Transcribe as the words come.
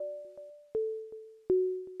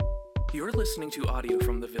You're listening to audio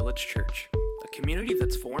from the Village Church, a community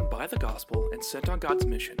that's formed by the gospel and sent on God's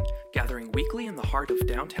mission, gathering weekly in the heart of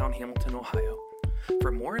downtown Hamilton, Ohio.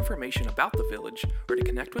 For more information about the Village or to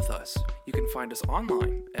connect with us, you can find us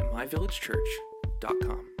online at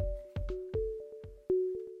myvillagechurch.com.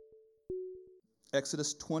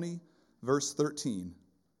 Exodus 20, verse 13.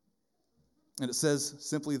 And it says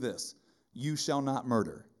simply this: you shall not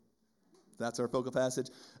murder. That's our focal passage.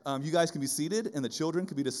 You guys can be seated, and the children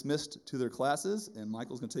can be dismissed to their classes, and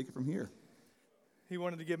Michael's going to take it from here. He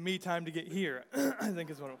wanted to give me time to get here, I think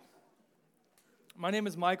is what. My name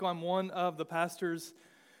is Michael. I'm one of the pastors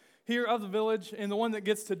here of the Village, and the one that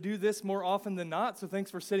gets to do this more often than not. So thanks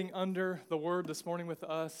for sitting under the Word this morning with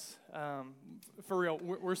us. For real,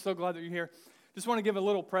 we're so glad that you're here. Just want to give a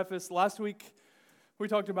little preface. Last week, we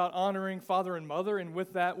talked about honoring father and mother, and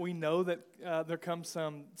with that, we know that there comes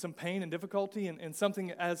some pain and difficulty, and something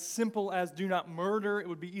as simple as do not murder, it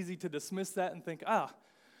would be easy to dismiss that and think,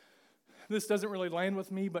 this doesn't really land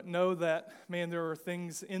with me, but know that, man, there are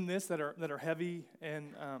things in this that are heavy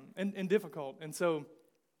and difficult. And so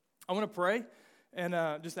I want to pray and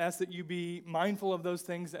just ask that you be mindful of those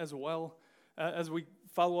things as well as we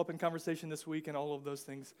follow up in conversation this week and all of those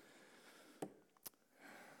things.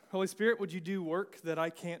 Holy Spirit, would you do work that I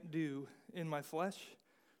can't do in my flesh?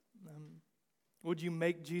 Would you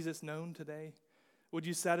make Jesus known today? Would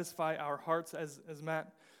you satisfy our hearts as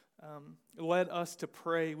Matt led us to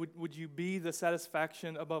pray? Would you be the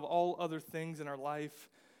satisfaction above all other things in our life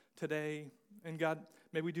today? And God,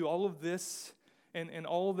 may we do all of this and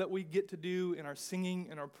all that we get to do in our singing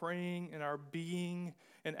and our praying and our being,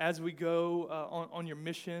 and as we go on your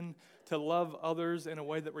mission to love others in a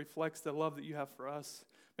way that reflects the love that you have for us.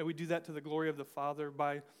 May we do that to the glory of the Father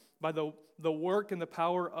by the work and the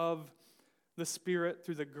power of the Spirit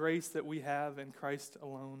through the grace that we have in Christ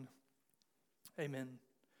alone. Amen.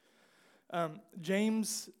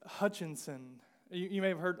 James Hutchinson, you may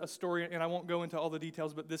have heard a story, and I won't go into all the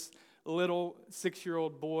details, but this little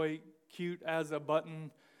 6-year-old boy, cute as a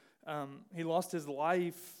button, he lost his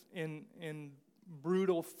life in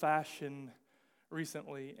brutal fashion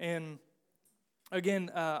recently. And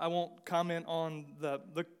again, I won't comment on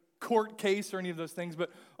the court case or any of those things,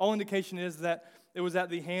 but all indication is that it was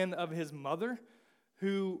at the hand of his mother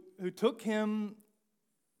who took him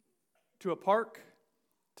to a park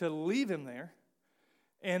to leave him there.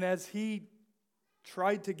 And as he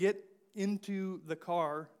tried to get into the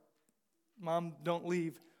car, "Mom, don't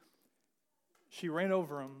leave," she ran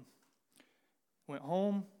over him, went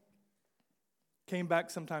home, came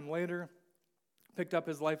back sometime later, picked up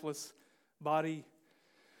his lifeless body,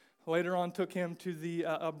 later on took him to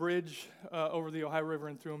a bridge over the Ohio River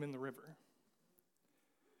and threw him in the river.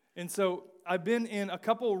 And so I've been in a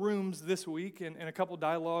couple rooms this week and a couple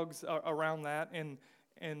dialogues around that, and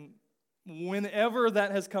whenever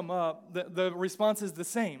that has come up, the response is the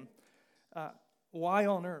same. Why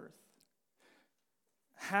on earth?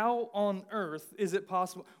 How on earth is it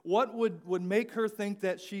possible? What would make her think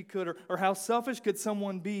that she could, or how selfish could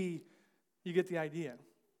someone be? You get the idea.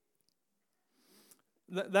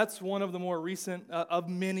 That's one of the more recent of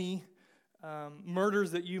many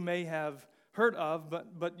murders that you may have heard of,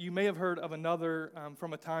 but you may have heard of another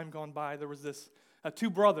from a time gone by. There was this two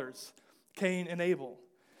brothers, Cain and Abel.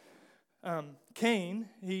 Cain,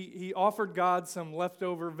 he offered God some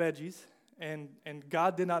leftover veggies, and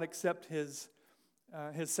God did not accept his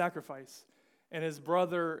sacrifice. And his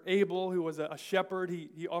brother Abel, who was a shepherd,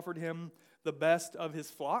 he offered him the best of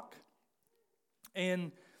his flock,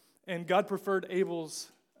 and God preferred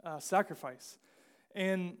Abel's sacrifice.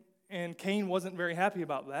 And Cain wasn't very happy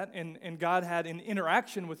about that. And God had an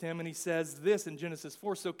interaction with him, and he says this in Genesis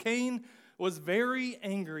 4. So Cain was very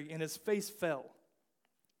angry, and his face fell.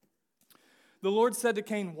 The Lord said to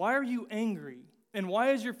Cain, "Why are you angry? And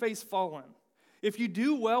why is your face fallen? If you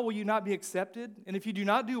do well, will you not be accepted? And if you do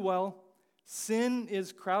not do well, sin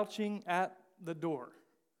is crouching at the door."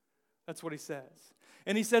 That's what he says.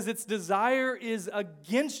 And he says, "Its desire is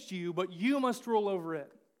against you, but you must rule over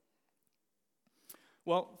it."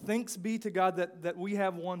 Well, thanks be to God that we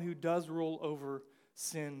have one who does rule over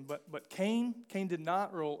sin. But Cain did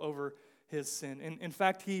not rule over his sin. In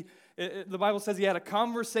fact, the Bible says he had a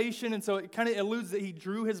conversation, and so it kind of alludes that he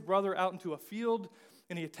drew his brother out into a field,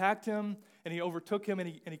 and he attacked him, and he overtook him, and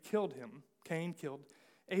he killed him. Cain killed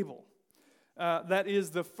Abel. That is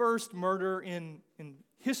the first murder in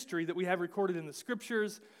history that we have recorded in the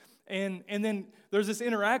Scriptures. And then there's this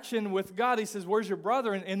interaction with God. He says, "Where's your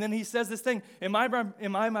brother?" And then he says this thing, am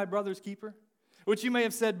I my brother's keeper? Which you may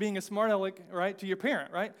have said being a smart aleck, right, to your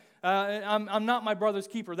parent, right? I'm not my brother's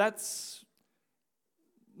keeper. That's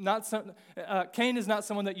Cain is not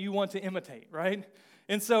someone that you want to imitate, right?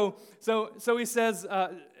 And so he says,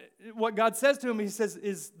 what God says to him, he says,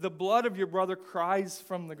 is the blood of your brother cries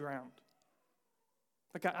from the ground.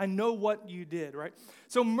 Like, I know what you did, right?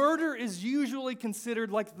 So murder is usually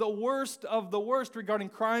considered like the worst of the worst regarding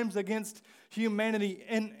crimes against humanity,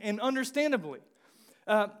 and understandably.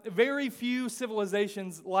 Very few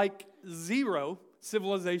civilizations, like zero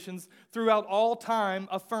civilizations throughout all time,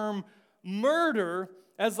 affirm murder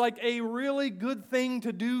as like a really good thing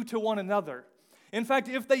to do to one another. In fact,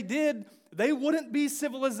 if they did, they wouldn't be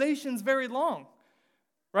civilizations very long,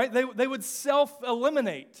 right? They would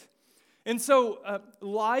self-eliminate. And so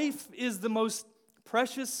life is the most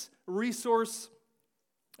precious resource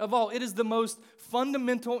of all. It is the most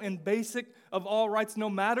fundamental and basic of all rights.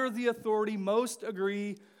 No matter the authority, most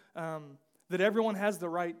agree that everyone has the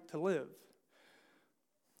right to live.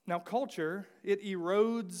 Now, culture, it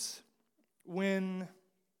erodes when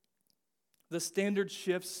the standard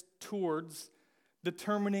shifts towards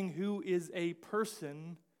determining who is a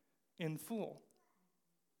person in full.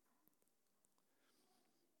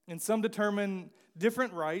 And some determine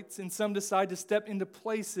different rights, and some decide to step into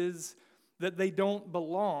places that they don't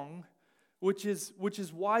belong, which is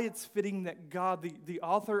why it's fitting that God, the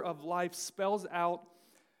author of life, spells out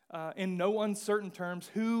in no uncertain terms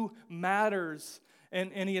who matters,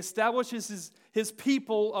 and he establishes his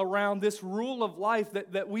people around this rule of life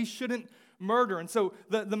that we shouldn't murder. And so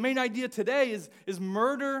the main idea today is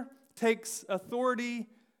murder takes authority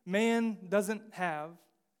man doesn't have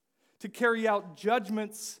to carry out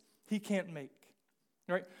judgments he can't make.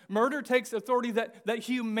 Right? Murder takes authority that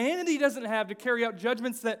humanity doesn't have to carry out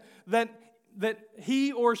judgments that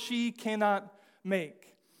he or she cannot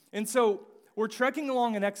make. And so we're trekking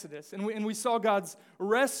along in Exodus, and we saw God's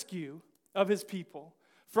rescue of his people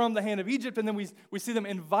from the hand of Egypt, and then we see them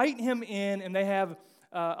invite him in, and they have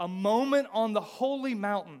a moment on the holy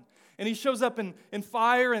mountain. And he shows up in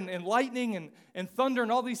fire and lightning and thunder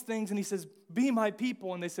and all these things, and he says, "Be my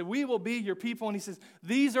people." And they said, "We will be your people." And he says,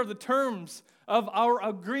 "These are the terms of our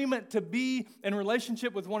agreement to be in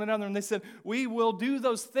relationship with one another." And they said, "We will do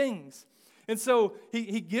those things." And so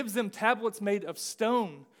he gives them tablets made of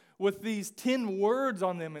stone with these 10 words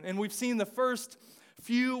on them. And we've seen the first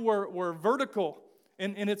few were vertical.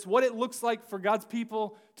 And it's what it looks like for God's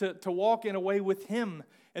people to walk in a way with him.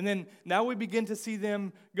 And then now we begin to see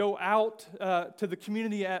them go out to the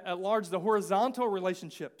community at large, the horizontal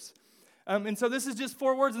relationships. And so this is just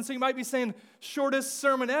 4 words. And so you might be saying, shortest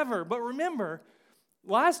sermon ever. But remember,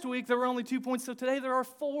 last week there were only 2 points. So today there are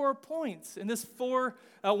 4 points. And this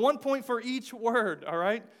 1 point for each word, all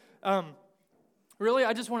right? Really,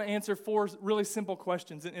 I just want to answer 4 really simple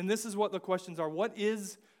questions. And this is what the questions are. What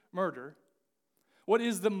is murder? What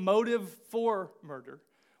is the motive for murder?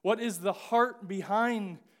 What is the heart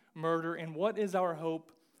behind murder? And what is our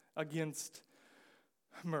hope against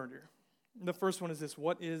murder? The first one is this: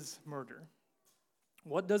 what is murder?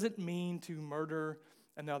 What does it mean to murder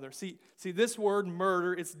another? See, this word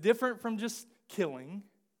murder, it's different from just killing.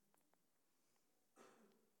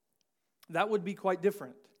 That would be quite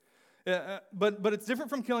different. But it's different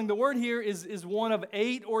from killing. The word here is one of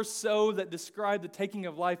 8 or so that describe the taking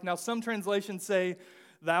of life. Now, some translations say,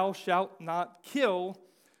 "Thou shalt not kill,"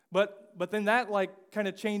 but then that kind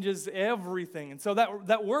of changes everything. And so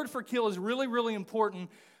that word for kill is really, really important.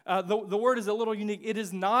 The word is a little unique. It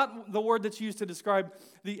is not the word that's used to describe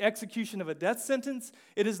the execution of a death sentence.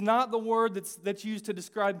 It is not the word that's used to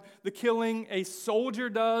describe the killing a soldier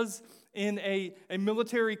does in a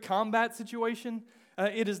military combat situation.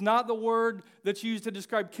 It is not the word that's used to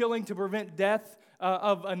describe killing to prevent death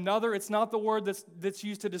of another. It's not the word that's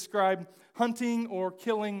used to describe hunting or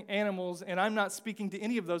killing animals, and I'm not speaking to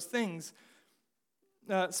any of those things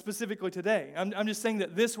specifically today. I'm just saying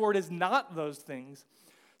that this word is not those things.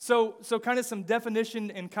 So kind of some definition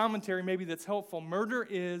and commentary maybe that's helpful. Murder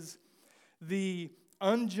is the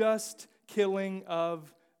unjust killing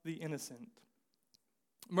of the innocent.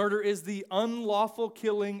 Murder is the unlawful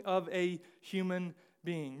killing of a human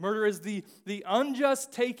being. Murder is the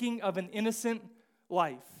unjust taking of an innocent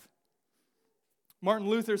life. Martin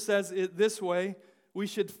Luther says it this way: we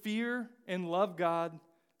should fear and love God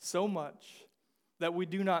so much that we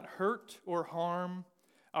do not hurt or harm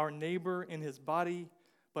our neighbor in his body,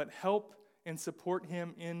 but help and support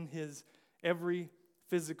him in his every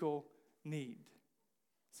physical need.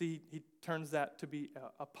 See, he turns that to be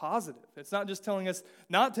a positive. It's not just telling us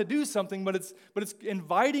not to do something, but it's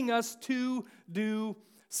inviting us to do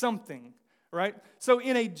something, right? So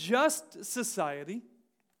in a just society,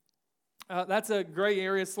 that's a gray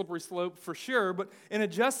area, slippery slope for sure, but in a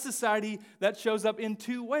just society, that shows up in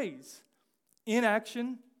 2 ways.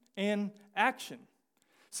 inaction, and action.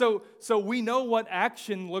 So we know what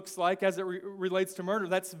action looks like as it relates to murder.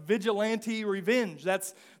 That's vigilante revenge.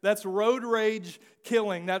 That's road rage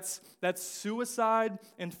killing. That's suicide,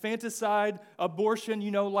 infanticide, abortion,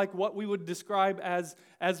 like what we would describe as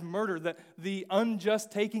murder, the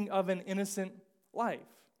unjust taking of an innocent life.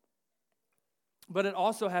 But it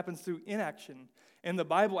also happens through inaction. And the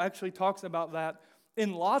Bible actually talks about that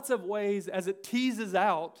in lots of ways as it teases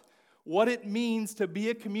out what it means to be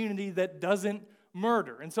a community that doesn't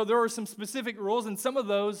murder. And so there are some specific rules, and some of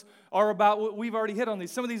those are about what we've already hit on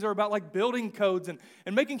these. Some of these are about like building codes and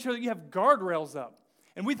making sure that you have guardrails up.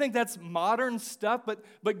 And we think that's modern stuff,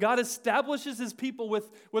 but God establishes his people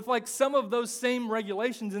with like some of those same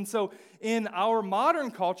regulations. And so in our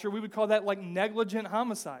modern culture, we would call that like negligent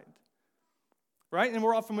homicide. Right? And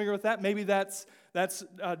we're all familiar with that. Maybe that's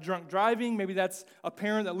drunk driving. Maybe that's a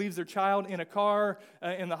parent that leaves their child in a car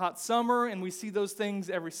in the hot summer. And we see those things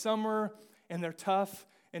every summer, and they're tough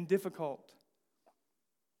and difficult.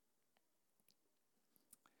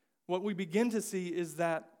 What we begin to see is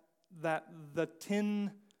that the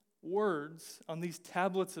 10 words on these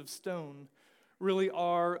tablets of stone really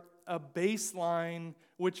are a baseline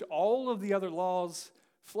which all of the other laws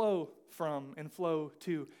flow from and flow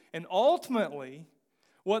to. And ultimately,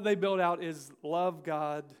 what they build out is love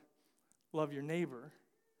God, love your neighbor.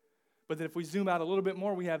 But then if we zoom out a little bit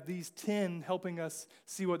more, we have these 10 helping us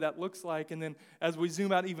see what that looks like. And then as we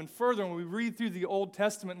zoom out even further, when we read through the Old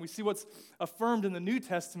Testament, and we see what's affirmed in the New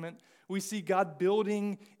Testament, we see God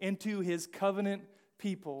building into his covenant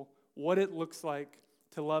people what it looks like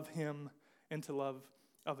to love him and to love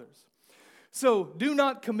others. So, do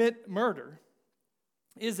not commit murder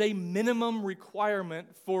is a minimum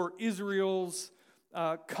requirement for Israel's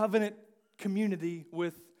covenant community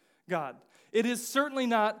with God. It is certainly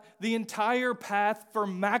not the entire path for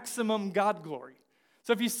maximum God glory.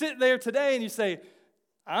 So if you sit there today and you say,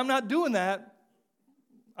 I'm not doing that,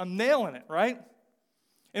 I'm nailing it, right?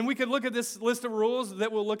 And we could look at this list of rules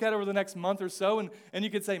that we'll look at over the next month or so, and you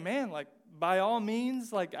could say, man, like, by all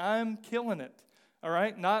means, like, I'm killing it, all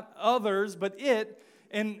right? Not others, but it.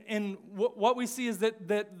 And what we see is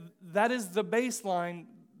that is the baseline.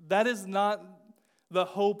 That is not the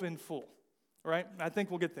hope in full, right? I think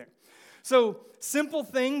we'll get there. So simple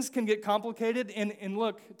things can get complicated. And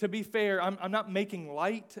look, to be fair, I'm not making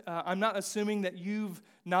light. I'm not assuming that you've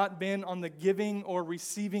not been on the giving or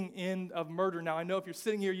receiving end of murder. Now, I know if you're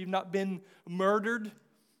sitting here, you've not been murdered.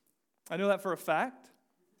 I know that for a fact.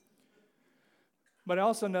 But I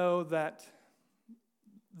also know that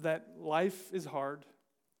life is hard.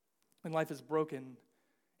 And life is broken.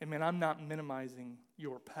 And man, I'm not minimizing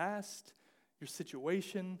your past, your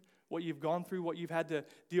situation, what you've gone through, what you've had to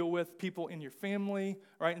deal with, people in your family,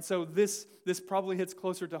 right? And so this probably hits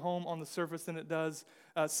closer to home on the surface than it does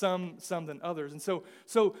some than others. And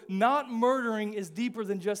so not murdering is deeper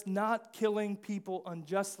than just not killing people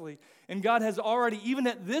unjustly. And God has already, even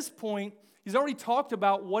at this point, he's already talked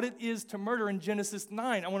about what it is to murder in Genesis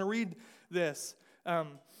 9. I want to read this.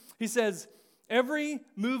 He says, every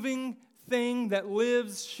moving thing that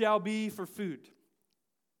lives shall be for food.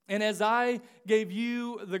 And as I gave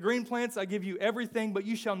you the green plants, I give you everything, but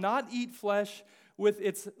you shall not eat flesh with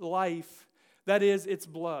its life, that is, its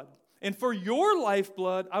blood. And for your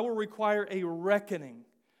lifeblood, I will require a reckoning.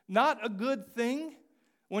 Not a good thing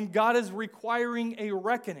when God is requiring a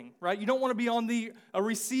reckoning, right? You don't want to be on a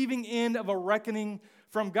receiving end of a reckoning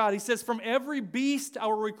from God. He says, from every beast I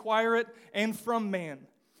will require it, and from man.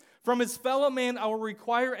 From his fellow man, I will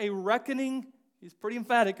require a reckoning. He's pretty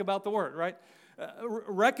emphatic about the word, right?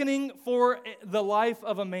 Reckoning for the life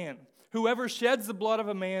of a man. Whoever sheds the blood of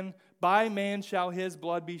a man, by man shall his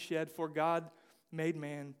blood be shed. For God made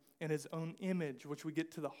man in his own image, which we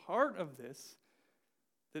get to the heart of this,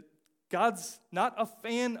 that God's not a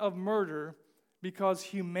fan of murder because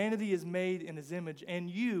humanity is made in his image. And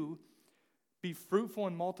you be fruitful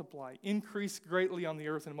and multiply, increase greatly on the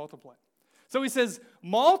earth and multiply. So he says,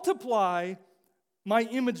 multiply my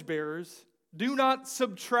image bearers, do not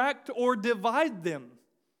subtract or divide them,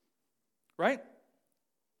 right?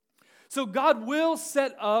 So God will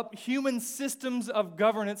set up human systems of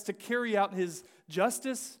governance to carry out his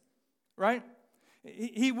justice, right?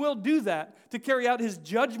 He will do that to carry out his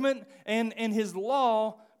judgment and his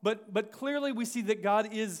law, but clearly we see that God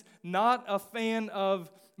is not a fan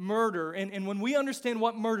of murder. And when we understand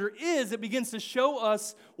what murder is, it begins to show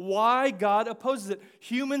us why God opposes it.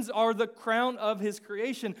 Humans are the crown of his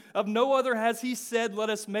creation. Of no other has he said, let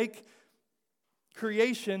us make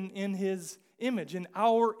creation in his image, in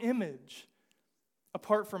our image,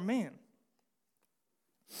 apart from man.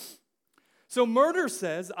 So murder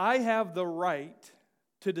says, I have the right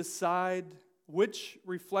to decide which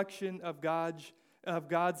reflection of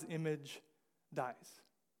God's image dies.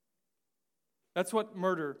 That's what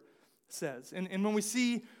murder says. And when we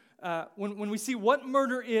see when we see what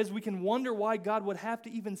murder is, we can wonder why God would have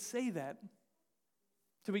to even say that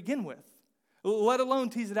to begin with, let alone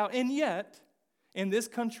tease it out. And yet, in this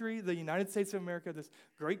country, the United States of America, this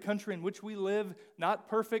great country in which we live, not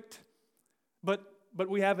perfect, but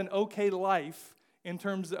we have an okay life in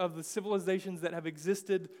terms of the civilizations that have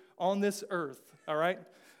existed on this earth, all right?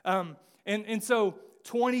 And so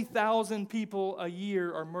 20,000 people a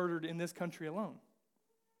year are murdered in this country alone.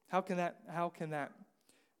 How can that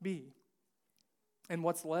be? And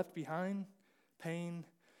what's left behind? Pain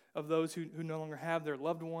of those who no longer have their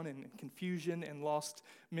loved one, and confusion and lost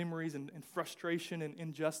memories and frustration and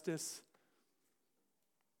injustice,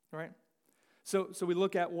 right? So we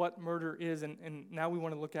look at what murder is, and now we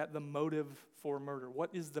want to look at the motive for murder.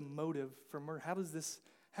 What is the motive for murder? How does this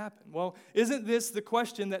happen? Well, isn't this the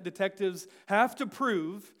question that detectives have to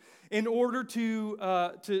prove in order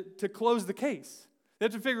to close the case? They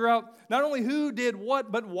have to figure out not only who did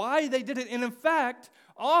what, but why they did it. And in fact,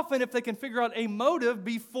 often if they can figure out a motive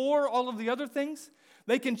before all of the other things,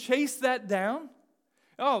 they can chase that down.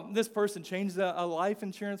 Oh, this person changed a life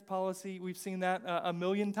insurance policy. We've seen that a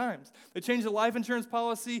million times. They changed the life insurance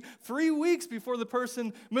policy 3 weeks before the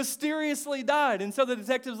person mysteriously died. And so the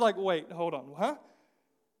detective's like, wait, hold on, huh?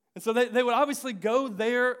 And so they would obviously go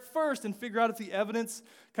there first and figure out if the evidence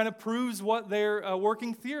kind of proves what their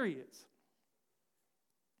working theory is.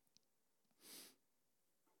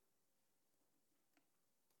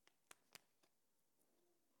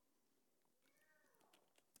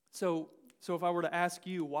 So if I were to ask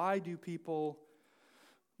you, why do people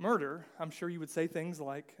murder? I'm sure you would say things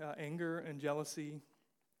like anger and jealousy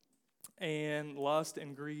and lust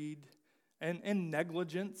and greed and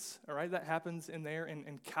negligence, all right? That happens in there,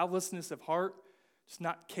 and callousness of heart, just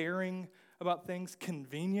not caring about things,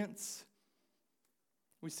 convenience.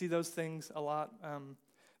 We see those things a lot.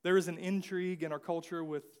 There is an intrigue in our culture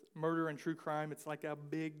with murder and true crime. It's like a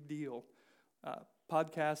big deal.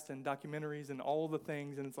 Podcasts and documentaries and all the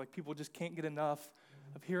things, and it's like people just can't get enough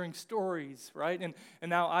of hearing stories, right? And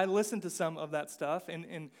now I listen to some of that stuff,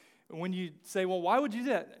 and when you say, well, why would you do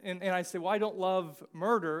that? And I say, well, I don't love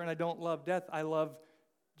murder and I don't love death. I love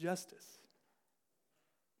justice,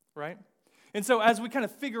 right? And so as we kind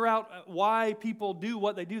of figure out why people do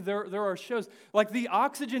what they do, there are shows. Like the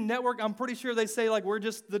Oxygen Network, I'm pretty sure they say like we're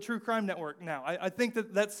just the true crime network now. I think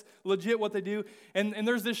that's legit what they do. And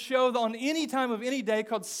there's this show on any time of any day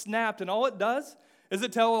called Snapped, and all it does is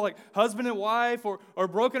it tell like husband and wife or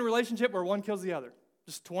broken relationship where one kills the other.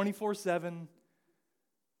 Just 24/7.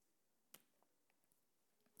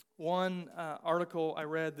 One article I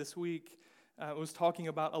read this week was talking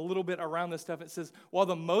about a little bit around this stuff. It says, while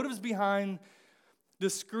the motives behind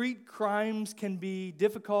discrete crimes can be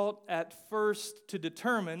difficult at first to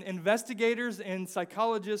determine, investigators and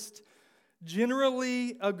psychologists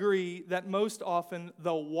generally agree that most often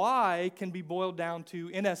the why can be boiled down to,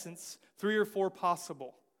 in essence, 3 or 4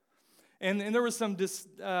 possible. And there was some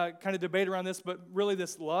kind of debate around this, but really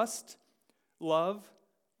this lust, love,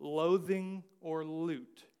 loathing, or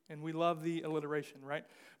loot. And we love the alliteration, right?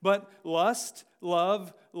 But lust,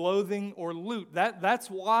 love, loathing, or loot, that's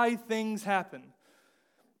why things happen.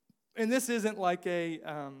 And this isn't like a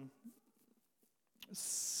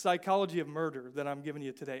psychology of murder that I'm giving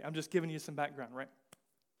you today. I'm just giving you some background, right?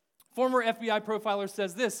 Former FBI profiler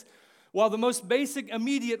says this: while the most basic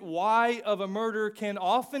immediate why of a murder can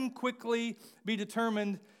often quickly be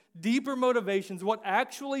determined, deeper motivations, what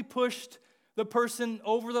actually pushed the person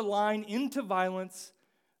over the line into violence,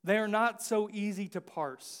 they are not so easy to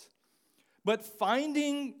parse. But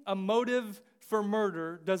finding a motive for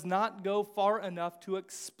murder does not go far enough to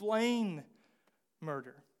explain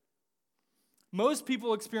murder. Most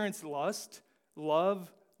people experience lust,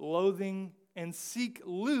 love, loathing, and seek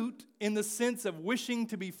loot in the sense of wishing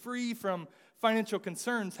to be free from financial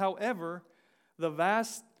concerns. However, the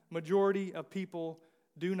vast majority of people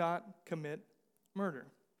do not commit murder.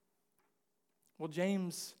 Well,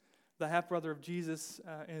 James, the half-brother of Jesus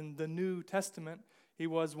in the New Testament, he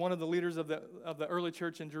was one of the leaders of the early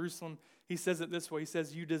church in Jerusalem. He says it this way. He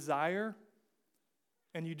says, you desire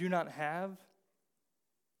and you do not have,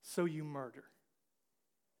 so you murder.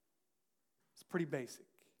 It's pretty basic.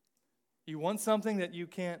 You want something that you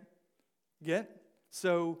can't get,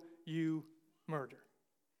 so you murder.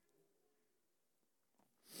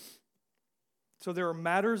 So there are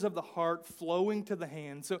matters of the heart flowing to the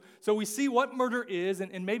hand. So we see what murder is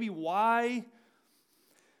and maybe why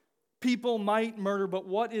people might murder, but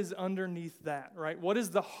what is underneath that, right? What is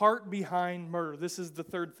the heart behind murder? This is the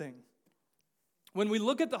third thing. When we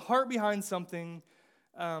look at the heart behind something,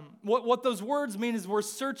 what those words mean is we're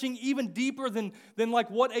searching even deeper than like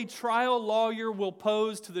what a trial lawyer will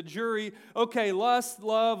pose to the jury. Okay, lust,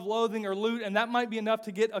 love, loathing, or loot, and that might be enough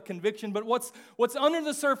to get a conviction. But what's under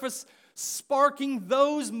the surface, sparking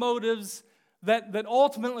those motives that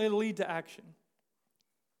ultimately lead to action?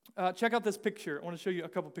 Check out this picture. I want to show you a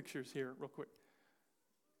couple pictures here real quick.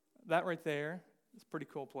 That right there is a pretty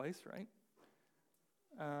cool place, right?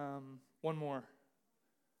 One more.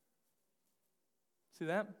 See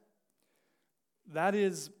that?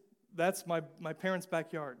 That's my parents'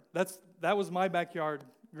 backyard. That was my backyard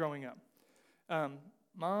growing up. Mom,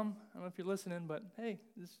 I don't know if you're listening, but hey,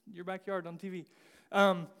 this is your backyard on TV.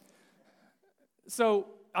 So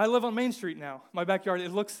I live on Main Street now. My backyard,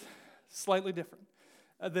 it looks slightly different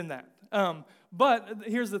than that. But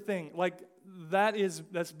here's the thing, like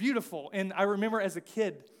that's beautiful. And I remember as a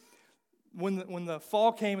kid, when the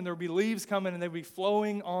fall came and there would be leaves coming and they would be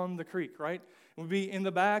flowing on the creek, right? We'd be in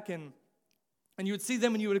the back and you would see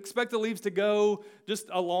them and you would expect the leaves to go just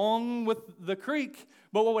along with the creek.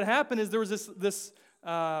 But what would happen is there was this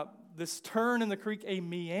turn in the creek, a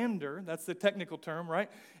meander. That's the technical term, right?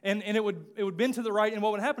 And it would bend to the right. And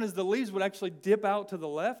what would happen is the leaves would actually dip out to the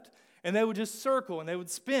left, and they would just circle and they would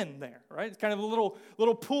spin there, right? It's kind of a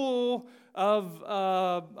little pool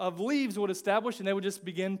of leaves would establish, and they would just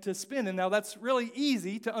begin to spin. And now that's really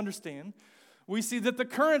easy to understand. We see that the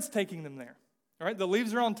current's taking them there, right? The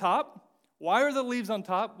leaves are on top. Why are the leaves on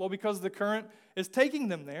top? Well, because the current is taking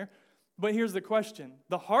them there. But here's the question.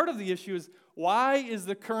 The heart of the issue is, why is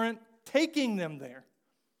the current taking them there?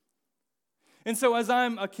 And so as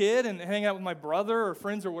I'm a kid and hanging out with my brother or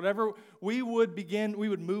friends or whatever, we would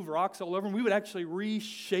move rocks all over, and we would actually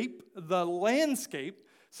reshape the landscape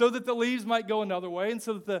so that the leaves might go another way, and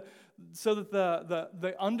so that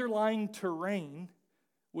the underlying terrain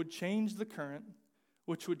would change the current,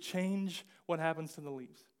 which would change what happens to the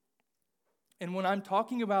leaves. And when I'm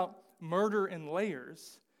talking about murder in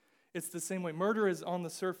layers, it's the same way. Murder is on the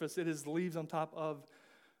surface. It is leaves on top of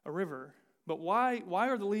a river. But why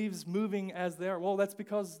are the leaves moving as they are? Well, that's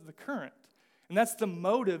because of the current. And that's the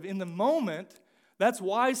motive. In the moment, that's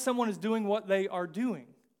why someone is doing what they are doing.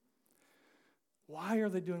 Why are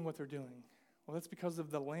they doing what they're doing? Well, that's because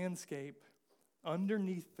of the landscape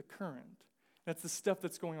underneath the current. That's the stuff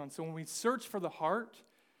that's going on. So when we search for the heart,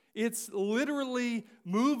 it's literally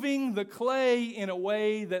moving the clay in a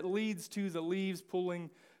way that leads to the leaves pulling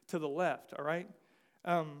to the left, all right?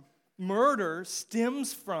 Murder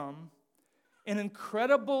stems from an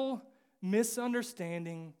incredible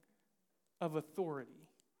misunderstanding of authority.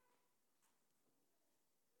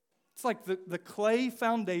 It's like the clay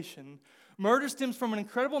foundation. Murder stems from an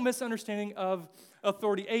incredible misunderstanding of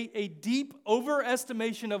authority, a deep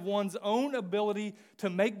overestimation of one's own ability to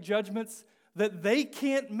make judgments that they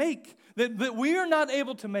can't make, that we are not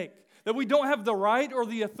able to make, that we don't have the right or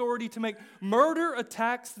the authority to make. Murder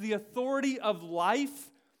attacks the authority of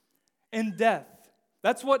life and death.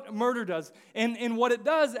 That's what murder does. And what it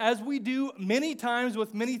does, as we do many times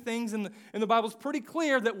with many things in the Bible, is pretty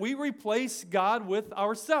clear that we replace God with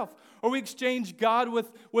ourselves, or we exchange God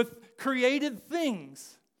with created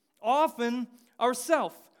things, often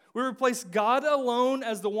ourselves. We replace God alone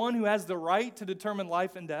as the one who has the right to determine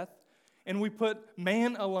life and death, and we put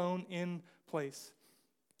man alone in place.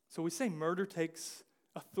 So we say murder takes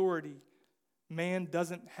authority man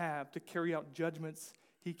doesn't have to carry out judgments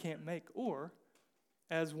he can't make. Or,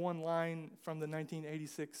 as one line from the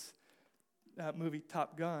 1986 movie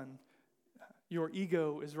Top Gun, your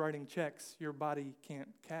ego is writing checks your body can't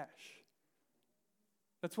cash.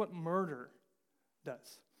 That's what murder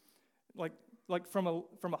does. Like from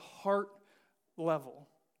a heart level,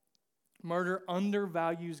 murder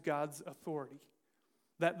undervalues God's authority.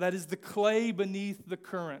 That is the clay beneath the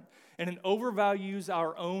current. And it overvalues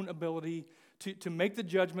our own ability to make the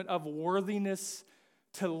judgment of worthiness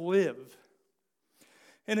to live.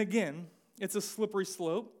 And again, it's a slippery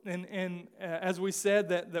slope. And as we said,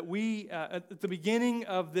 that we, at the beginning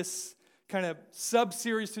of this kind of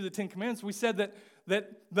sub-series through the Ten Commandments, we said that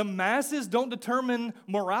the masses don't determine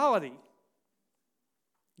morality.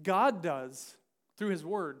 God does through His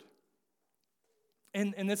Word.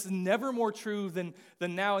 And this is never more true than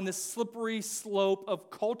now in this slippery slope of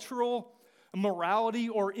cultural morality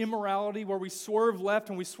or immorality where we swerve left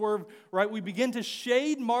and we swerve right. We begin to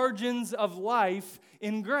shade margins of life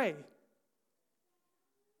in gray.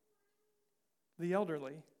 The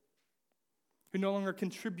elderly, who no longer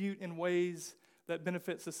contribute in ways that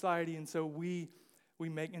benefit society, and so we we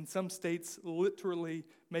make, in some states, literally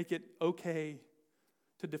make it okay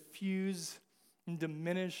to diffuse and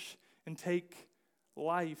diminish and take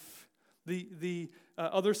life. The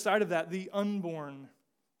other side of that, the unborn,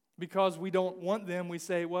 because we don't want them, we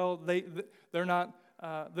say, well, they're not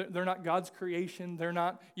God's creation, they're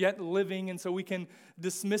not yet living, and so we can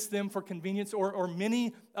dismiss them for convenience or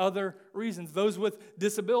many other reasons. Those with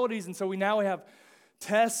disabilities, and so we now have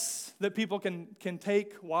tests that people can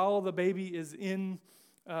take while the baby is in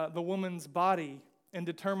the woman's body and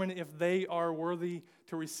determine if they are worthy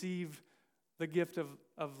to receive the gift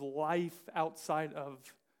of life outside of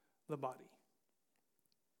the body.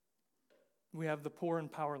 We have the poor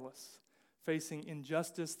and powerless facing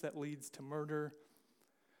injustice that leads to murder.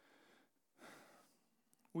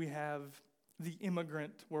 We have the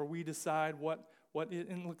immigrant, where we decide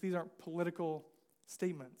and look, these aren't political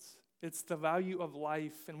statements. It's the value of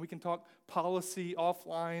life, and we can talk policy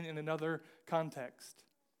offline in another context.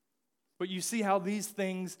 But you see how these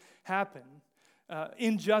things happen.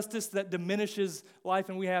 Injustice that diminishes life,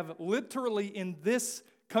 and we have literally in this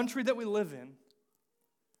country that we live in,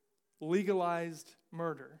 legalized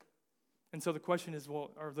murder. And so the question is, well,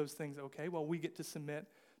 are those things okay? Well, we get to submit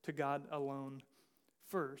to God alone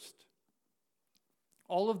first.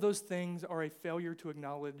 All of those things are a failure to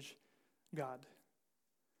acknowledge God.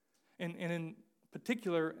 And in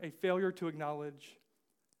particular, a failure to acknowledge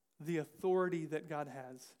the authority that God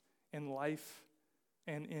has in life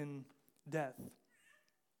and in death.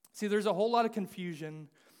 See, there's a whole lot of confusion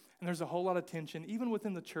and there's a whole lot of tension, even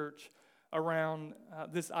within the church, around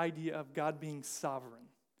this idea of God being sovereign.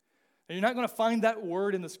 And you're not going to find that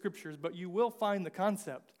word in the scriptures, but you will find the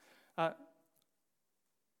concept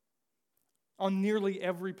on nearly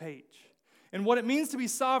every page. And what it means to be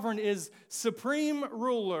sovereign is supreme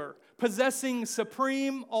ruler, possessing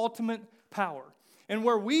supreme ultimate power. And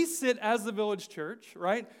where we sit as the village church,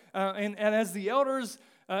 right, and as the elders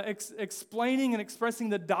explaining and expressing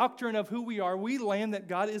the doctrine of who we are, we land that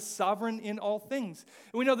God is sovereign in all things.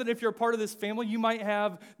 And we know that if you're a part of this family, you might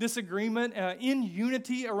have disagreement in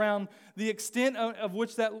unity around the extent of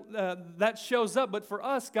which that shows up. But for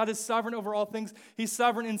us, God is sovereign over all things. He's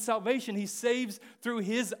sovereign in salvation. He saves through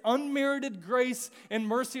His unmerited grace and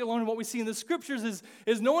mercy alone. And what we see in the scriptures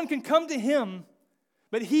is no one can come to Him,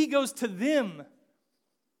 but He goes to them.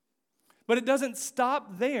 But it doesn't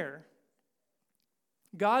stop there.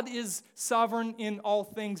 God is sovereign in all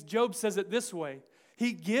things. Job says it this way: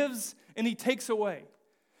 He gives and He takes away.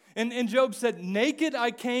 And Job said, naked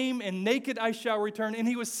I came and naked I shall return. And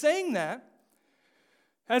he was saying that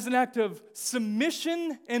as an act of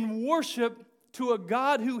submission and worship to a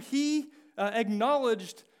God who he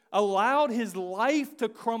acknowledged allowed his life to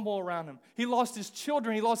crumble around him. He lost his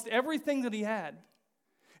children. He lost everything that he had.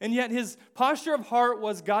 And yet his posture of heart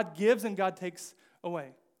was God gives and God takes away.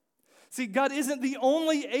 See, God isn't the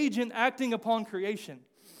only agent acting upon creation,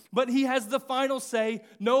 but He has the final say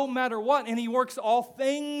no matter what, and He works all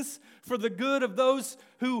things for the good of those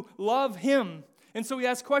who love Him. And so He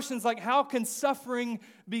asks questions like, how can suffering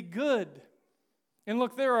be good? And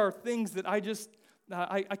look, there are things that I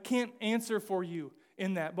can't answer for you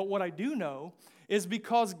in that, but what I do know is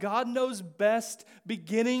because God knows best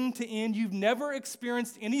beginning to end. You've never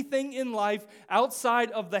experienced anything in life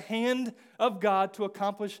outside of the hand of God to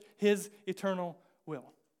accomplish His eternal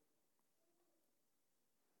will.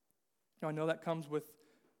 Now, I know that comes with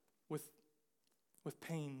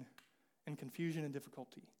pain and confusion and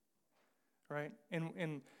difficulty, right?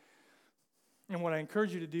 And what I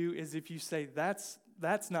encourage you to do is, if you say that's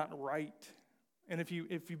not right, and if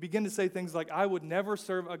you begin to say things like, I would never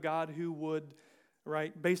serve a God who would,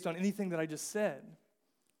 right, based on anything that I just said,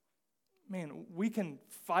 man, we can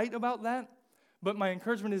fight about that, but my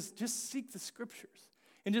encouragement is just seek the scriptures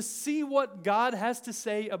and just see what God has to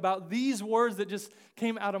say about these words that just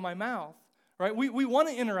came out of my mouth, right? We want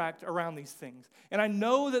to interact around these things, and I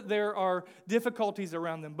know that there are difficulties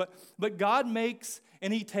around them, but God makes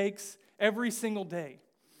and He takes every single day.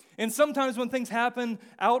 And sometimes when things happen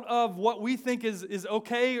out of what we think is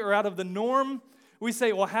okay or out of the norm, we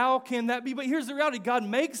say, well, how can that be? But here's the reality. God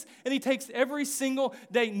makes and He takes every single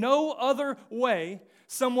day. No other way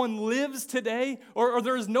someone lives today, or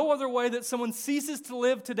there is no other way that someone ceases to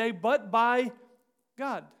live today but by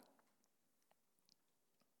God.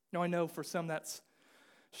 Now, I know for some that's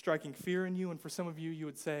striking fear in you, and for some of you, you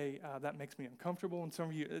would say, that makes me uncomfortable, and some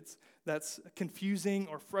of you, that's confusing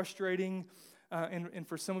or frustrating, and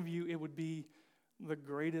for some of you, it would be the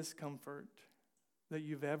greatest comfort that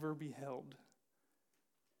you've ever beheld.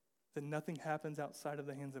 That nothing happens outside of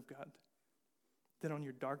the hands of God. That on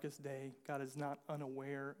your darkest day, God is not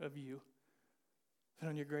unaware of you. That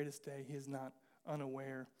on your greatest day, He is not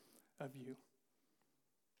unaware of you.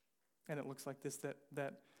 And it looks like this,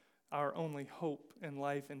 that our only hope in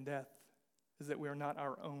life and death is that we are not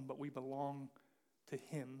our own, but we belong to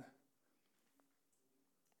him.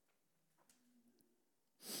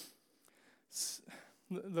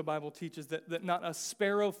 The Bible teaches that not a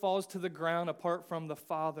sparrow falls to the ground apart from the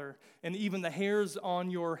Father, and even the hairs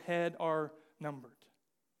on your head are numbered.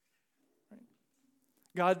 Right?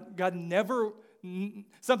 God never,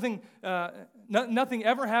 nothing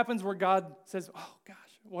ever happens where God says, oh gosh,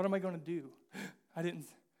 what am I going to do? I didn't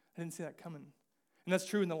see that coming. And that's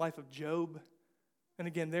true in the life of Job. And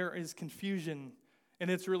again, there is confusion,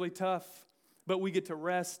 and it's really tough, but we get to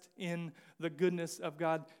rest in the goodness of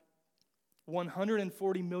God.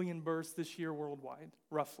 140 million births this year worldwide,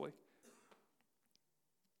 roughly.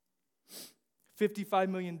 55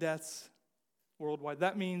 million deaths worldwide.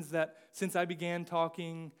 That means that since I began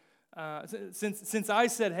talking, since I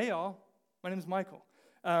said, hey all, my name is Michael,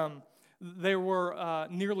 there were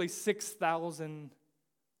nearly 6,000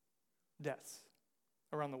 deaths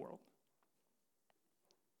around the world.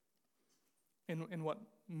 And what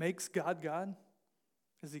makes God God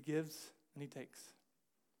is he gives and he takes.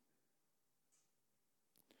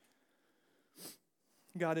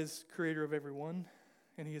 God is creator of everyone,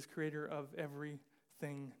 and he is creator of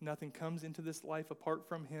everything. Nothing comes into this life apart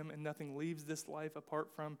from him, and nothing leaves this life apart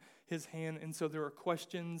from his hand. And so there are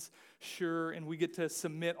questions, sure, and we get to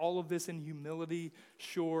submit all of this in humility,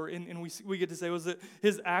 sure. And we get to say, was it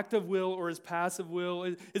his active will or his passive will?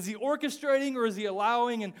 Is he orchestrating or is he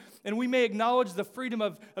allowing? And we may acknowledge the freedom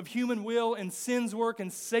of human will and sin's work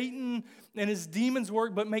and Satan and his demons'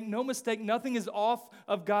 work, but make no mistake, nothing is off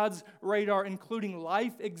of God's radar, including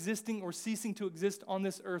life existing or ceasing to exist on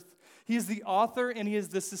this earth. He is the author and he is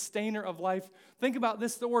the sustainer of life. Think about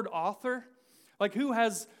this, the word author. Like, who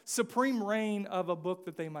has supreme reign of a book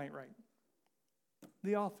that they might write?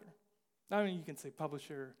 The author. I mean, you can say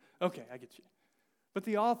publisher. Okay, I get you. But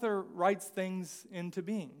the author writes things into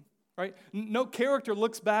being, right? No character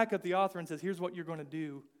looks back at the author and says, here's what you're going to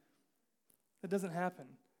do. That doesn't happen.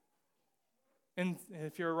 And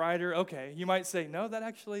if you're a writer, okay, you might say, no, that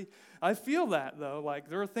actually, I feel that though. Like,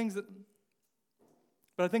 there are things that,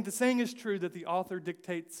 but I think the saying is true that the author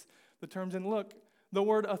dictates the terms. And look, the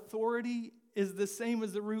word authority is the same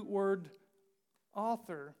as the root word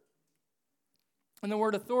author. And the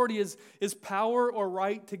word authority is power or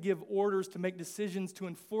right to give orders, to make decisions, to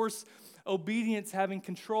enforce obedience, having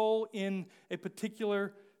control in a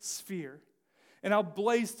particular sphere. And I'll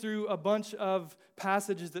blaze through a bunch of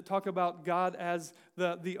passages that talk about God as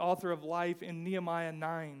the author of life in Nehemiah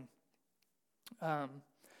 9.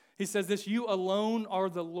 He says this, you alone are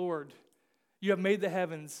the Lord. You have made the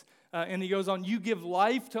heavens. And he goes on, you give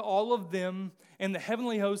life to all of them, and the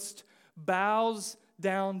heavenly host bows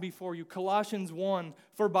down before you. Colossians 1,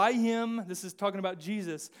 for by him, this is talking about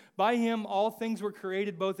Jesus, by him all things were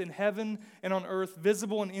created, both in heaven and on earth,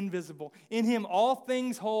 visible and invisible. In him all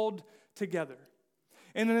things hold together.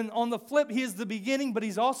 And then on the flip, he is the beginning, but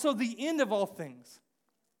he's also the end of all things.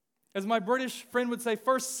 As my British friend would say,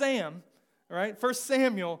 1 Sam, right? 1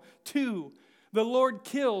 Samuel 2, the Lord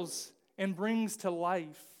kills and brings to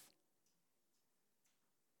life.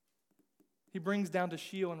 He brings down to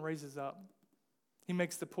Sheol and raises up. He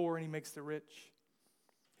makes the poor and he makes the rich.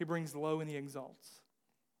 He brings low and he exalts.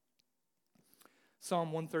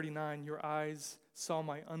 Psalm 139, your eyes saw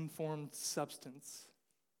my unformed substance.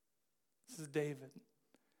 This is David.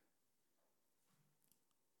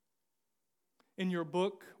 In your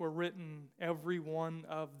book were written, every one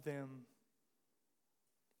of them,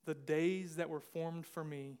 the days that were formed for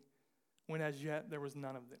me, when as yet there was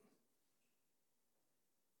none of them.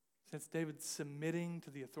 Since David submitting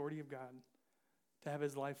to the authority of God to have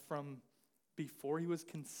his life from before he was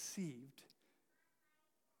conceived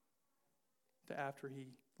to after he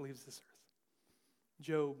leaves this earth.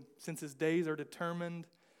 Job, since his days are determined,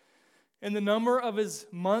 and the number of his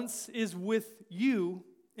months is with you,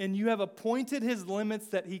 and you have appointed his limits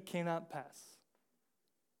that he cannot pass.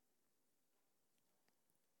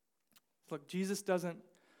 Look, Jesus doesn't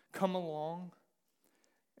come along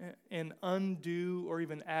and undo or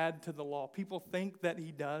even add to the law. People think that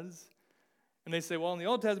he does. And they say, well, in the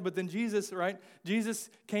Old Testament, but then Jesus, right? Jesus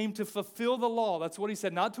came to fulfill the law. That's what he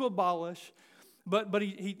said, not to abolish, but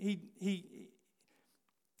he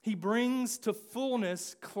brings to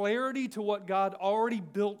fullness clarity to what God already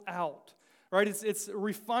built out. Right? It's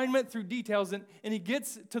refinement through details, and he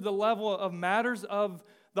gets to the level of matters of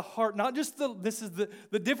the heart. Not just this is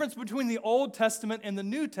the difference between the Old Testament and the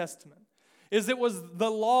New Testament. is it was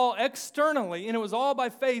the law externally, and it was all by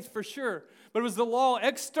faith for sure, but it was the law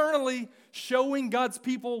externally showing God's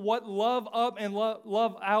people what love up and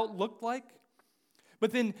love out looked like.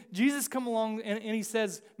 But then Jesus come along and he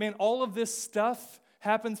says, man, all of this stuff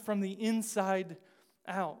happens from the inside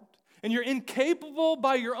out. And you're incapable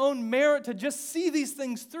by your own merit to just see these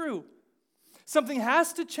things through. Something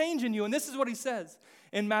has to change in you. And this is what he says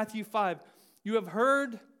in Matthew 5. You have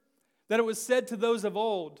heard that it was said to those of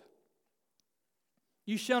old,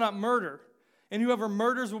 you shall not murder, and whoever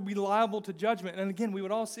murders will be liable to judgment. And again, we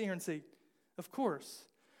would all sit here and say, of course.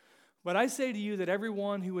 But I say to you that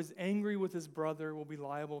everyone who is angry with his brother will be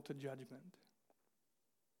liable to judgment.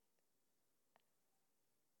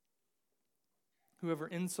 Whoever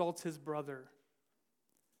insults his brother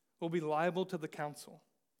will be liable to the council.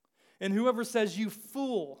 And whoever says, you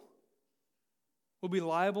fool, will be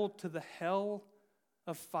liable to the hell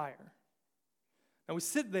of fire. Now we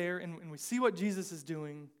sit there and we see what Jesus is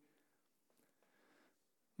doing.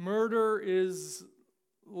 Murder is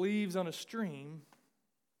leaves on a stream,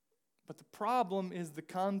 but the problem is the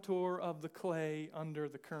contour of the clay under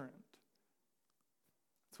the current.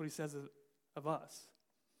 That's what he says of us.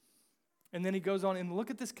 And then he goes on and look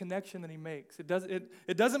at this connection that he makes. It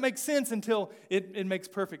doesn't make sense until it makes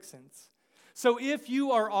perfect sense. So if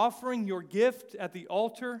you are offering your gift at the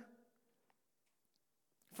altar,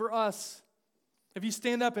 for us, if you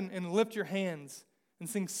stand up and lift your hands and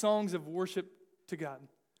sing songs of worship to God,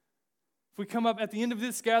 if we come up at the end of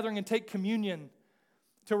this gathering and take communion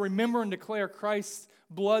to remember and declare Christ's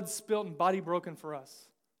blood spilt and body broken for us.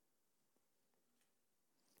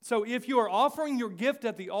 So if you are offering your gift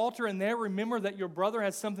at the altar and there remember that your brother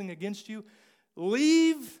has something against you,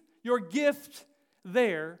 leave your gift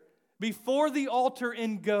there before the altar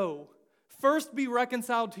and go. First be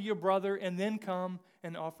reconciled to your brother and then come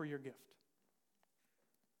and offer your gift.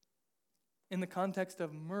 In the context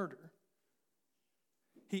of murder,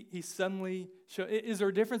 he suddenly shows, is there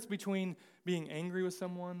a difference between being angry with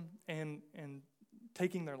someone and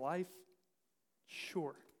taking their life?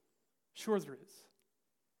 Sure there is.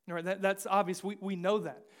 All right, that's obvious. We know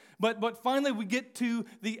that. But finally we get to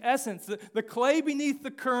the essence. The clay beneath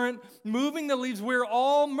the current, moving the leaves. We're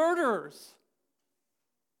all murderers.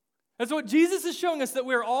 That's what Jesus is showing us, that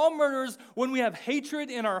we're all murderers when we have hatred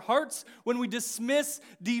in our hearts, when we dismiss,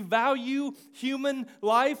 devalue human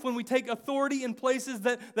life, when we take authority in places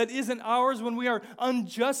that isn't ours, when we are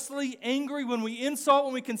unjustly angry, when we insult,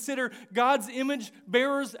 when we consider God's image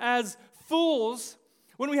bearers as fools.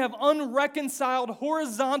 When we have unreconciled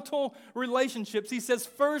horizontal relationships, he says,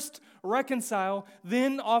 first reconcile,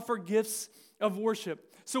 then offer gifts of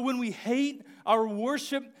worship. So when we hate, our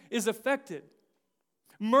worship is affected.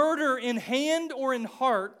 Murder in hand or in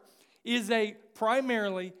heart is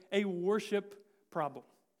primarily a worship problem.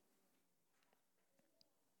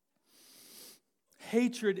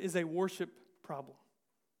 Hatred is a worship problem.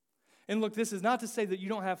 And look, this is not to say that you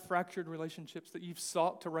don't have fractured relationships that you've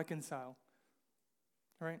sought to reconcile.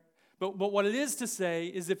 Right? But what it is to say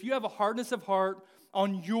is if you have a hardness of heart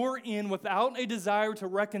on your end without a desire to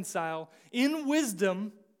reconcile, in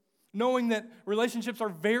wisdom, knowing that relationships are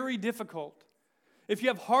very difficult, if you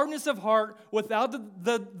have hardness of heart without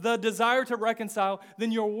the desire to reconcile,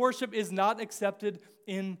 then your worship is not accepted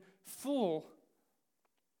in full.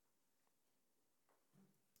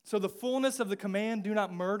 So the fullness of the command, do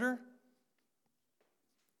not murder,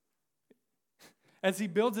 as he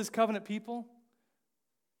builds his covenant people,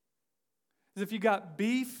 is if you got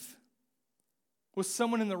beef with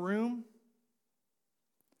someone in the room,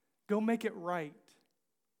 go make it right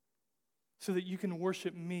so that you can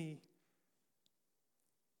worship me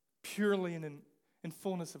purely and in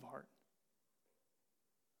fullness of heart.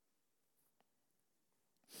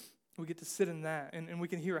 We get to sit in that, and we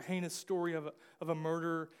can hear a heinous story of a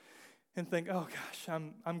murder and think, oh gosh,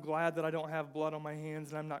 I'm glad that I don't have blood on my hands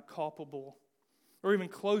and I'm not culpable. Or even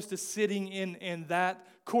close to sitting in that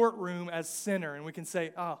courtroom as sinner. And we can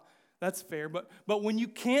say, oh, that's fair. But when you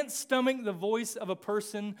can't stomach the voice of a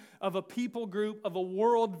person, of a people group, of a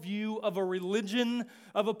worldview, of a religion,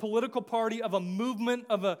 of a political party, of a movement,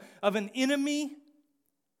 of an enemy,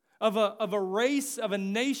 of a race, of a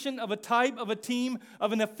nation, of a type, of a team,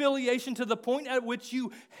 of an affiliation, to the point at which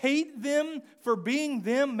you hate them for being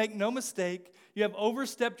them, make no mistake, you have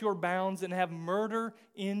overstepped your bounds and have murder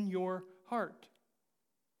in your heart.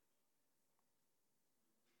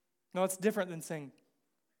 No, it's different than saying,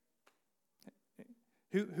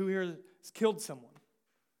 who here has killed someone?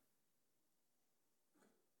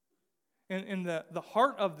 And the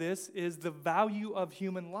heart of this is the value of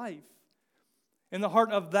human life. And the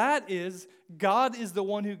heart of that is God is the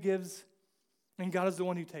one who gives and God is the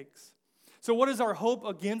one who takes. So what is our hope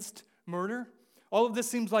against murder? All of this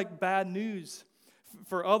seems like bad news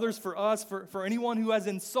for others, for us, for anyone who has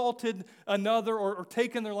insulted another or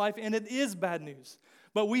taken their life, and it is bad news.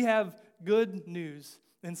 But we have good news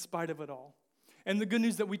in spite of it all. And the good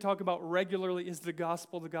news that we talk about regularly is the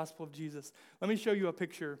gospel of Jesus. Let me show you a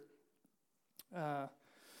picture. Right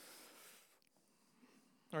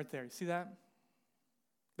there, you see that?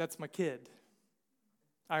 That's my kid,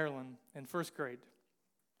 Ireland, in first grade.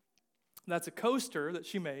 That's a coaster that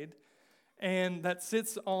she made, and that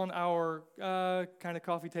sits on our kind of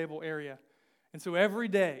coffee table area. And so every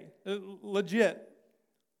day, legit,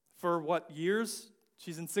 for years?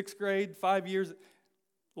 She's in sixth grade, 5 years.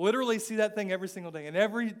 Literally see that thing every single day. And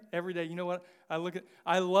every day, you know what?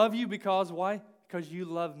 I love you because, why? Because you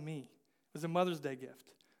love me. It was a Mother's Day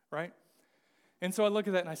gift, right? And so I look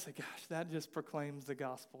at that and I say, gosh, that just proclaims the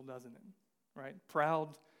gospel, doesn't it? Right? Proud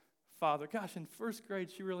father. Gosh, in first grade,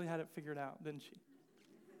 she really had it figured out, didn't she?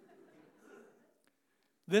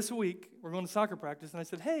 This week, we're going to soccer practice, and I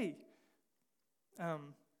said, hey,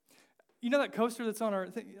 you know that coaster that's on our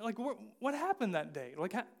thing? Like, what happened that day?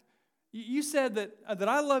 Like, you said that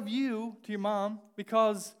I love you to your mom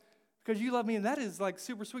because you love me, and that is like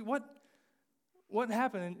super sweet. What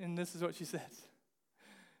happened? And this is what she says.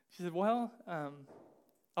 She said, well,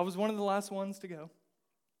 I was one of the last ones to go.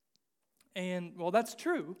 And, well, that's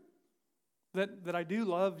true, that I do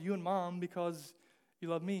love you and Mom because you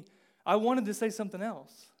love me. I wanted to say something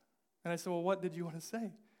else. And I said, well, what did you want to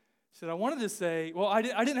say? She said, I wanted to say, well, I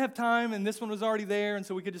didn't have time, and this one was already there, and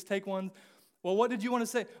so we could just take one. Well, what did you want to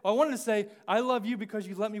say? Well, I wanted to say, I love you because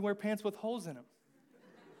you let me wear pants with holes in them.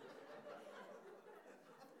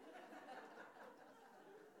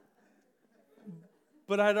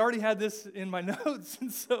 But I'd already had this in my notes,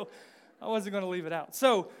 and so I wasn't going to leave it out.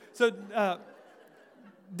 So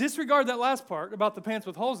disregard that last part about the pants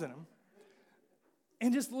with holes in them,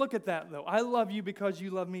 and just look at that, though. I love you because you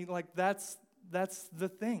love me. Like, that's the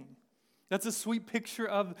thing. That's a sweet picture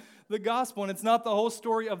of the gospel, and it's not the whole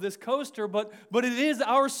story of this coaster, but it is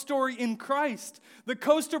our story in Christ. The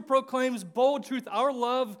coaster proclaims bold truth. Our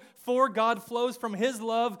love for God flows from His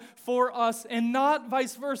love for us, and not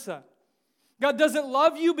vice versa. God doesn't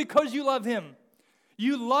love you because you love Him.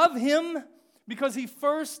 You love Him because He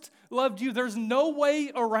first loved you. There's no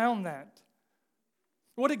way around that.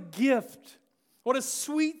 What a gift. What a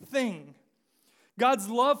sweet thing. God's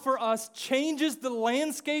love for us changes the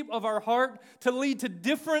landscape of our heart to lead to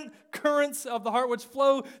different currents of the heart which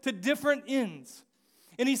flow to different ends.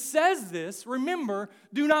 And He says this, remember,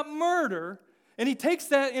 do not murder. And He takes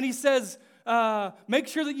that and He says, make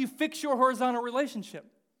sure that you fix your horizontal relationship.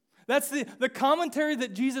 That's the commentary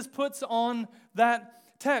that Jesus puts on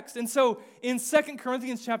that text. And so in 2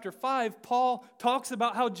 Corinthians chapter 5, Paul talks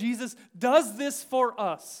about how Jesus does this for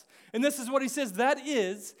us. And this is what he says, that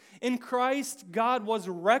is, in Christ, God was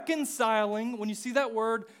reconciling. When you see that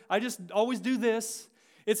word, I just always do this.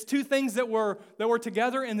 It's two things that were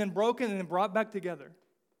together and then broken and then brought back together.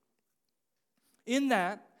 In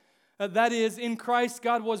that is, in Christ,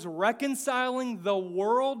 God was reconciling the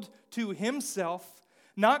world to Himself,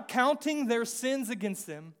 not counting their sins against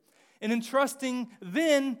them, and entrusting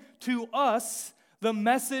then to us the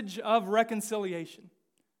message of reconciliation.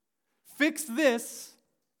 Fix this,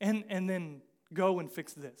 and then go and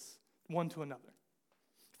fix this, one to another.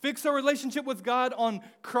 Fix our relationship with God on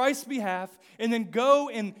Christ's behalf, and then go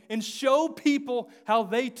and show people how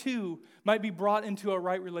they too might be brought into a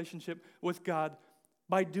right relationship with God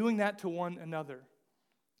by doing that to one another.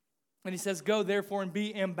 And he says, go therefore and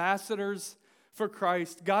be ambassadors for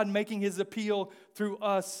Christ, God making His appeal through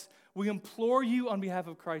us. We implore you on behalf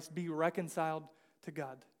of Christ, be reconciled to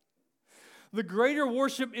God. The greater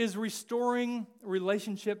worship is restoring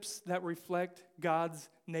relationships that reflect God's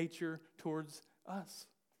nature towards us.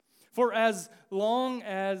 For as long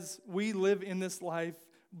as we live in this life,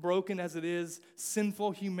 broken as it is,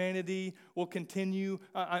 sinful humanity will continue,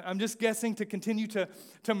 I'm just guessing, to continue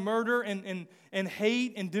to murder and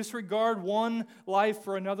hate and disregard one life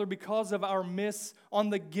for another because of our miss on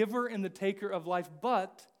the giver and the taker of life.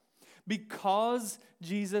 But because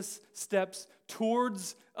Jesus steps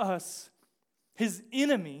towards us, His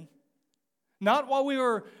enemy, not while we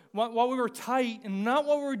were tight and not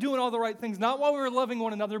while we were doing all the right things, not while we were loving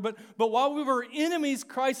one another, but while we were enemies,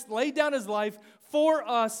 Christ laid down His life for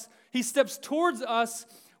us. He steps towards us,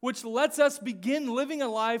 which lets us begin living a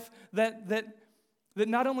life that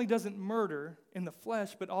not only doesn't murder in the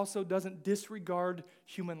flesh, but also doesn't disregard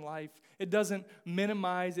human life. It doesn't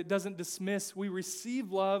minimize, it doesn't dismiss. We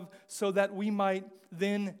receive love so that we might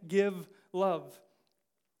then give love.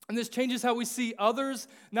 And this changes how we see others,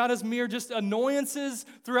 not as mere just annoyances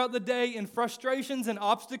throughout the day and frustrations and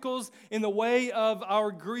obstacles in the way of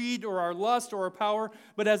our greed or our lust or our power,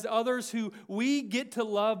 but as others who we get to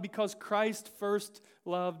love because Christ first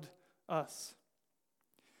loved us.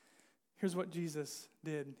 Here's what Jesus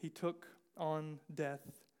did. He took on death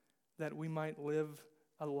that we might live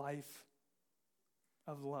a life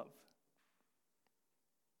of love.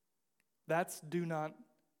 That's do not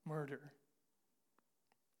murder.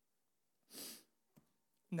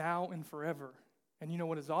 Now and forever. And you know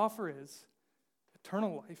what his offer is?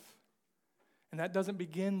 Eternal life. And that doesn't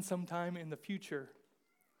begin sometime in the future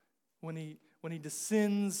when he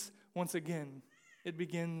descends once again. It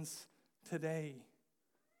begins today.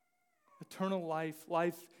 Eternal life,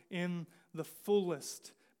 life in the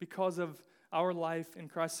fullest because of our life in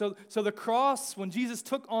Christ. So the cross, when Jesus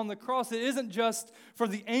took on the cross, it isn't just for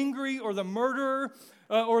the angry or the murderer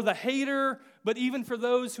or the hater, but even for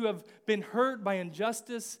those who have been hurt by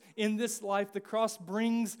injustice in this life. The cross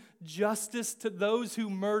brings justice to those who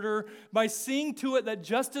murder by seeing to it that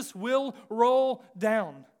justice will roll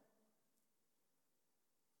down.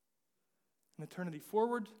 An eternity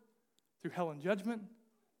forward, through hell and judgment,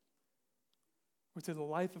 or through the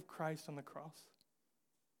life of Christ on the cross.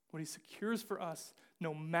 What he secures for us,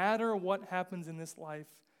 no matter what happens in this life,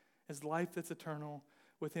 is life that's eternal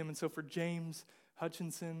with him. And so for James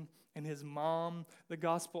Hutchinson and his mom, the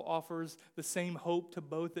gospel offers the same hope to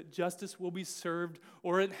both, that justice will be served,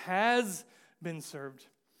 or it has been served.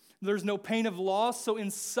 There's no pain of loss so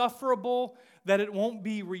insufferable that it won't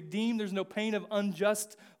be redeemed. There's no pain of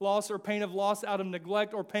unjust loss or pain of loss out of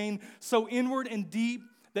neglect or pain so inward and deep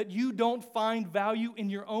that you don't find value in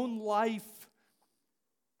your own life.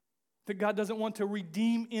 That God doesn't want to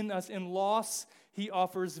redeem in us in loss. He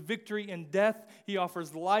offers victory in death. He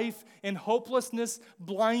offers life in hopelessness,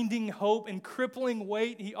 blinding hope, and crippling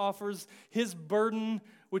weight. He offers his burden,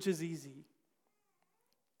 which is easy.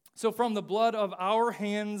 So from the blood of our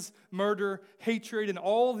hands, murder, hatred, and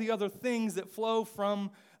all the other things that flow from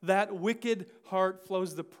that wicked heart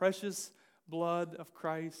flows the precious blood of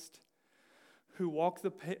Christ, who walked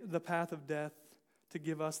the path of death to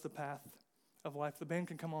give us the path of life. The band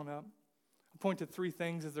can come on up. I'll point to three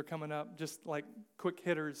things as they're coming up, just like quick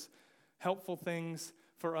hitters, helpful things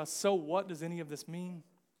for us. So what does any of this mean?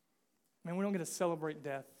 Man, we don't get to celebrate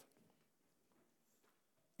death.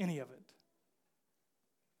 Any of it.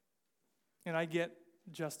 And I get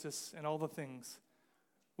justice and all the things.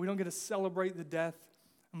 We don't get to celebrate the death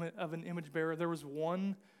of an image bearer. There was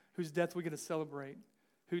one whose death we get to celebrate,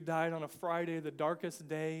 who died on a Friday, the darkest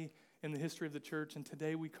day in the history of the church, and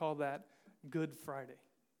today we call that Good Friday.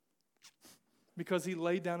 Because he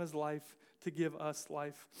laid down his life to give us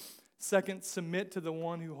life. Second, submit to the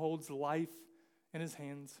one who holds life in his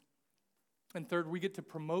hands. And third, we get to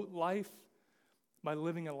promote life by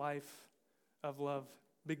living a life of love,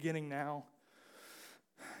 beginning now,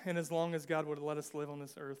 and as long as God would let us live on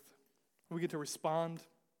this earth. We get to respond.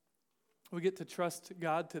 We get to trust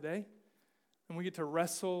God today, and we get to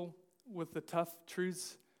wrestle with the tough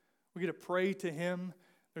truths. We get to pray to him.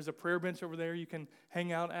 There's a prayer bench over there you can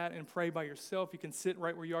hang out at and pray by yourself. You can sit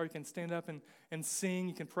right where you are. You can stand up and sing.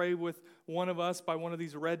 You can pray with one of us by one of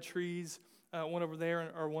these red trees, one over there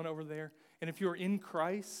or one over there. And if you're in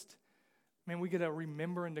Christ, man, we get to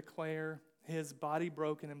remember and declare his body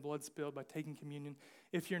broken and blood spilled by taking communion.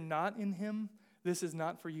 If you're not in him, this is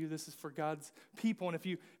not for you. This is for God's people. And if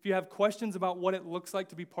you have questions about what it looks like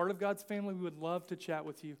to be part of God's family, we would love to chat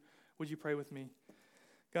with you. Would you pray with me?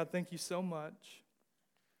 God, thank you so much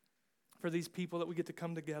for these people that we get to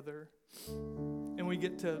come together and we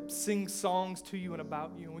get to sing songs to you and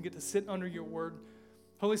about you, and we get to sit under your word.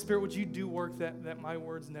 Holy Spirit, would you do work that my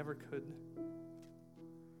words never could?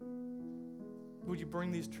 Would you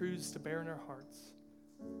bring these truths to bear in our hearts?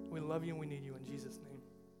 We love you and we need you in Jesus' name.